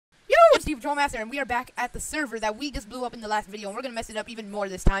it's TheEvilTrollMaster, and we are back at the server that we just blew up in the last video, and we're gonna mess it up even more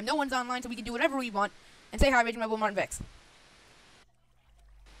this time. No one's online, so we can do whatever we want. And say hi, Raging Rebel Martin Vex.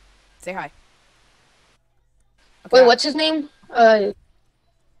 Say hi. Okay. Wait, what's his name? Your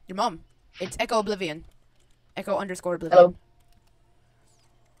mom. It's Echo Oblivion. Echo_Oblivion. Hello.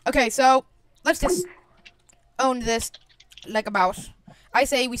 Okay, so let's just own this like a mouse. I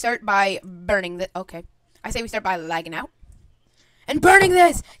say we start by burning the. Okay. I say we start by lagging out. And burning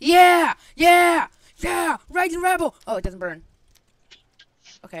this! Yeah! Yeah! Yeah! Raging Rebel! Oh, it doesn't burn.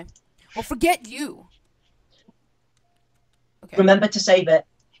 Okay. Well, forget you. Okay. Remember to save it.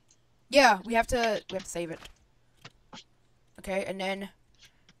 Yeah, we have to save it. Okay, and then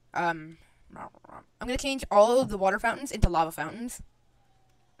I'm gonna change all of the water fountains into lava fountains.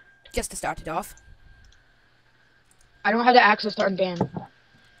 Just to start it off. I don't have the access to unban.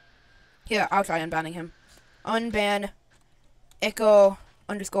 Yeah, I'll try unbanning him. Unban Echo_Oblivion.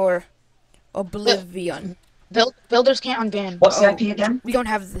 Builders can't unban. What's the IP again? We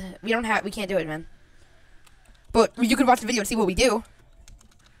can't do it, man. But you could watch the video and see what we do.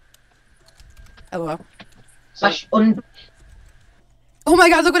 LOL. /un. Oh my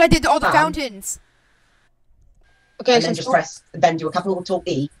god, look what I did to all the fountains! Okay, And then just press, then do a capital Alt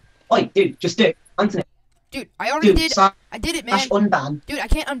E. Oi, dude, just do it. Anthony. Dude, I already did. I did it, man. /unban. Dude, I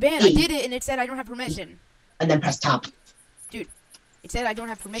can't unban. I did it, and it said I don't have permission. And then press tab. Dude, it said I don't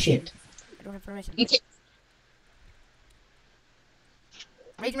have permission. Shit. I don't have permission. You can't.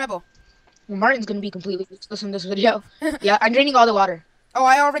 Raging Rebel. Well, Martin's gonna be completely useless in this video. Yeah, I'm draining all the water. Oh,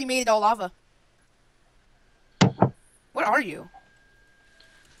 I already made it all lava. What are you?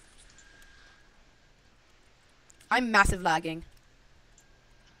 I'm massive lagging.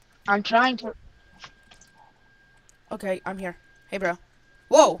 I'm trying to. Okay, I'm here. Hey, bro.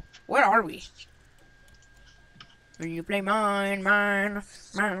 Whoa, where are we? When you play mine.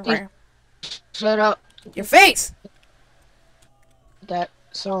 Shut up. Your face! That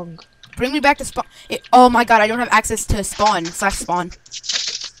song. Bring me back to spawn. Oh my god, I don't have access to spawn/spawn.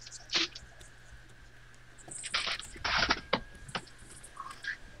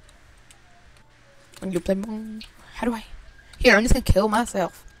 When you play mine. How do I? Here, I'm just gonna kill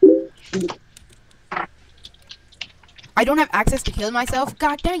myself. I don't have access to kill myself?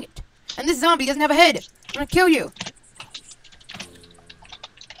 God dang it. And this zombie doesn't have a head. I'm gonna kill you.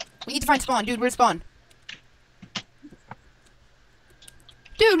 We need to find spawn. Dude, where's spawn?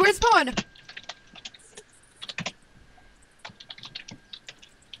 Dude, where's spawn?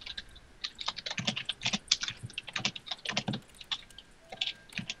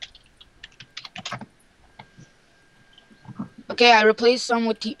 Okay, I replaced some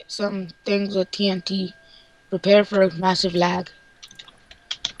with some things with TNT. Prepare for a massive lag.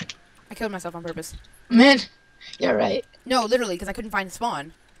 I killed myself on purpose. Man, you're right. No, literally, because I couldn't find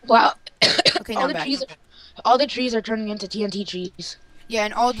spawn. Wow. Okay, now I'm back. All the trees are turning into TNT trees. Yeah,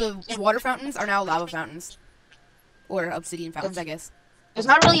 and all the water fountains are now lava fountains. Or obsidian fountains, I guess. It's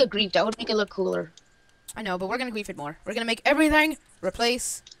not really a grief. That would make it look cooler. I know, but we're gonna grief it more. We're gonna make everything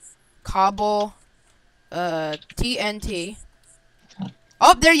replace cobble, TNT.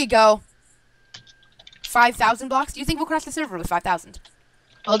 Oh, there you go. 5,000 blocks. Do you think we'll crash the server with 5,000?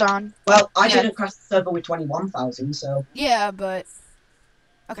 Hold on. Well, I didn't crash the server with 21,000, so. Yeah, but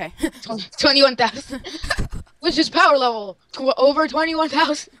okay. 21,000. Which is power level? Over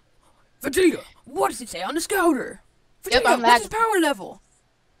 21,000. Vegeta, what does it say on the scouter? Vegeta, Yep, I'm what's his power level?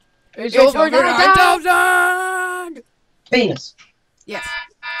 It's over 9,000. 9,000! Venus. Yes.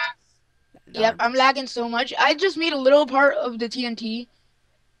 Yep, I'm lagging so much. I just made a little part of the TNT.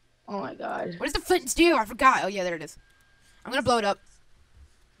 Oh my god. What does the flint do? I forgot. Oh yeah, there it is. I'm gonna blow it up.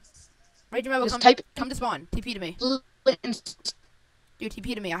 Raging Rebel, come to spawn. TP to me. Dude,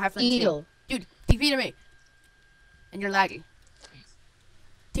 TP to me. I have flint steel. Dude, TP to me. And you're lagging.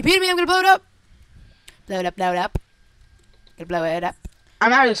 TP to me. I'm gonna blow it up. Blow it up. Blow it up. Gonna blow it up.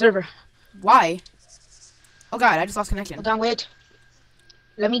 I'm out of the server. Why? Oh god, I just lost connection. Hold on, wait.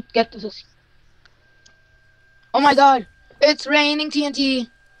 Let me get this. Oh my god. It's raining TNT.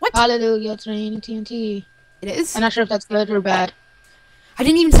 What? Hallelujah, it's raining TNT. It is? I'm not sure if that's good or bad. I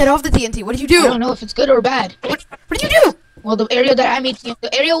didn't even set off the TNT. What did you do? I don't know if it's good or bad. What did you do? Well, the area that I made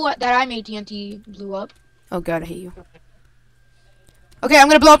TNT blew up. Oh god, I hate you. Okay, I'm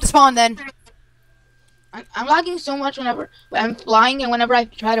gonna blow up the spawn then. I'm lagging so much whenever I'm flying, and whenever I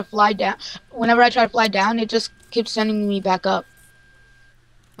try to fly down, it just keeps sending me back up.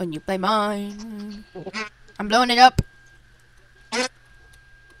 When you play mine. I'm blowing it up.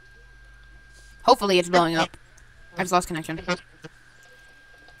 Hopefully it's blowing up. I just lost connection.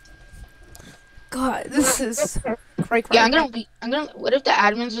 God, God, this is cray cray. Yeah, what if the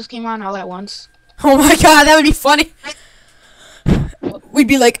admins just came on all at once? Oh my God, that would be funny. We'd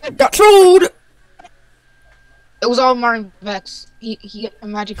be like, got trolled. It was all Martin Vex. He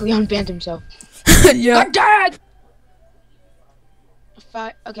magically unbanned himself. Yeah. I'm dead!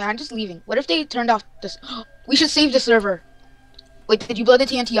 Okay, I'm just leaving. What if they turned off this? We should save the server. Wait, did you blow the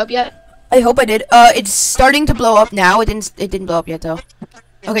TNT up yet? I hope I did. It's starting to blow up now. It didn't blow up yet though.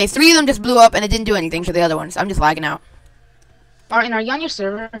 Okay, 3 of them just blew up and it didn't do anything to the other ones. I'm just lagging out. Martin, are you on your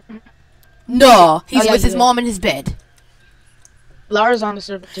server? No, he's yeah, with his mom in his bed. Lara's on the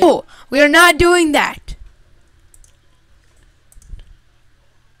server too. Oh, we are not doing that.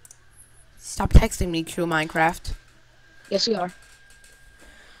 Stop texting me, True Minecraft. Yes, we are.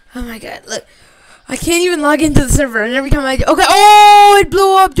 Oh my God, look. I can't even log into the server, and every time I do, okay, oh, it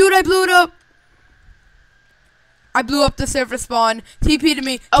blew up, dude, I blew it up. I blew up the server spawn. TP to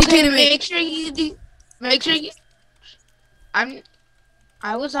me, Okay, TP to me. make sure you, I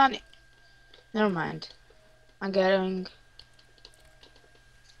was on, never mind. I'm getting.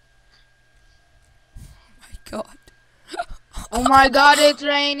 Oh my God. Oh my God, it's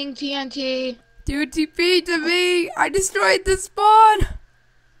raining TNT. Dude, TP to me. I destroyed the spawn.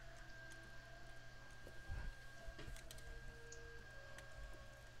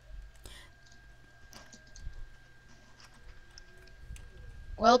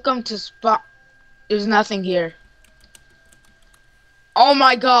 Welcome to spot. There's nothing here. Oh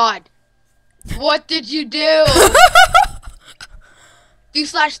my God. What did you do? Do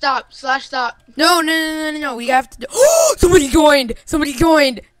slash stop. No. We have to do. Oh, somebody joined.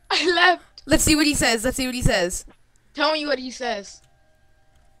 I left. Let's see what he says. Tell me what he says.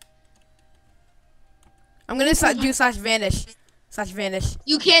 I'm gonna do slash vanish.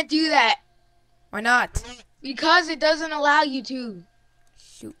 You can't do that. Why not? Because it doesn't allow you to.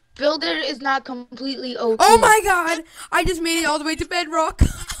 Shoot. Builder is not completely okay. Oh my God! I just made it all the way to bedrock.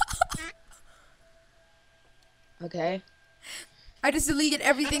 Okay. I just deleted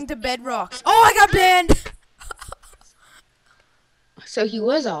everything to bedrock. Oh, I got banned. So he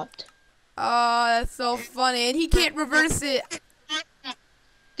was opt. Oh, that's so funny, and he can't reverse it.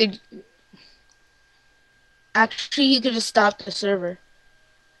 Actually, he could have stopped the server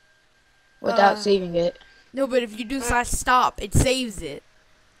without saving it. No, but if you do slash stop, it saves it.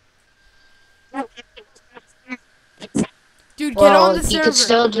 Dude, get on the server. He could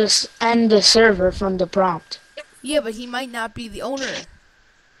still just end the server from the prompt. Yeah, but he might not be the owner.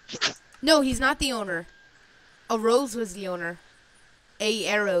 No, he's not the owner. A Rose was the owner. A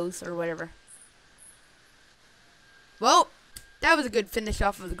Arrows or whatever. Well, that was a good finish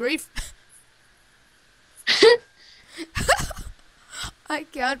off of the grief. I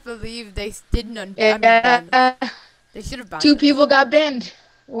can't believe they didn't unban. They should have banned. 2 people got banned.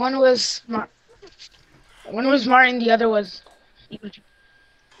 One was Martin. The other was.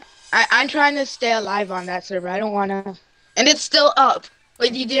 I'm trying to stay alive on that server. I don't wanna. And it's still up.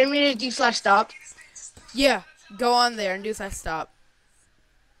 Wait, you dare me to do slash stop? Yeah, go on there and do slash stop.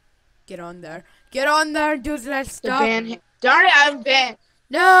 Get on there, do slash stop. Darn it, I'm banned.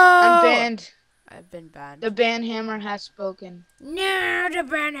 No, I'm banned. I've been banned. The ban hammer has spoken. No, the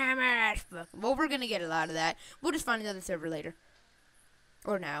ban hammer has spoken. Well, we're gonna get a lot of that. We'll just find another server later.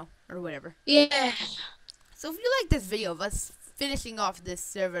 Or now, or whatever. Yeah. So if you like this video of us finishing off this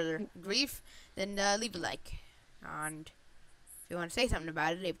server grief, then leave a like. And if you want to say something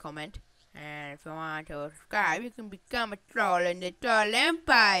about it, leave a comment. And if you want to subscribe, you can become a troll in the Troll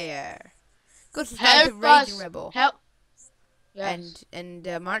Empire. Go subscribe to Raging Rebel. Help. Yes. And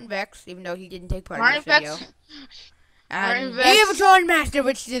Martin Vex, even though he didn't take part Martin in this video. Vex. And Martin Vex. TheEvilTrollMaster,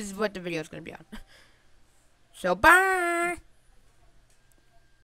 which is what the video is going to be on. So, bye!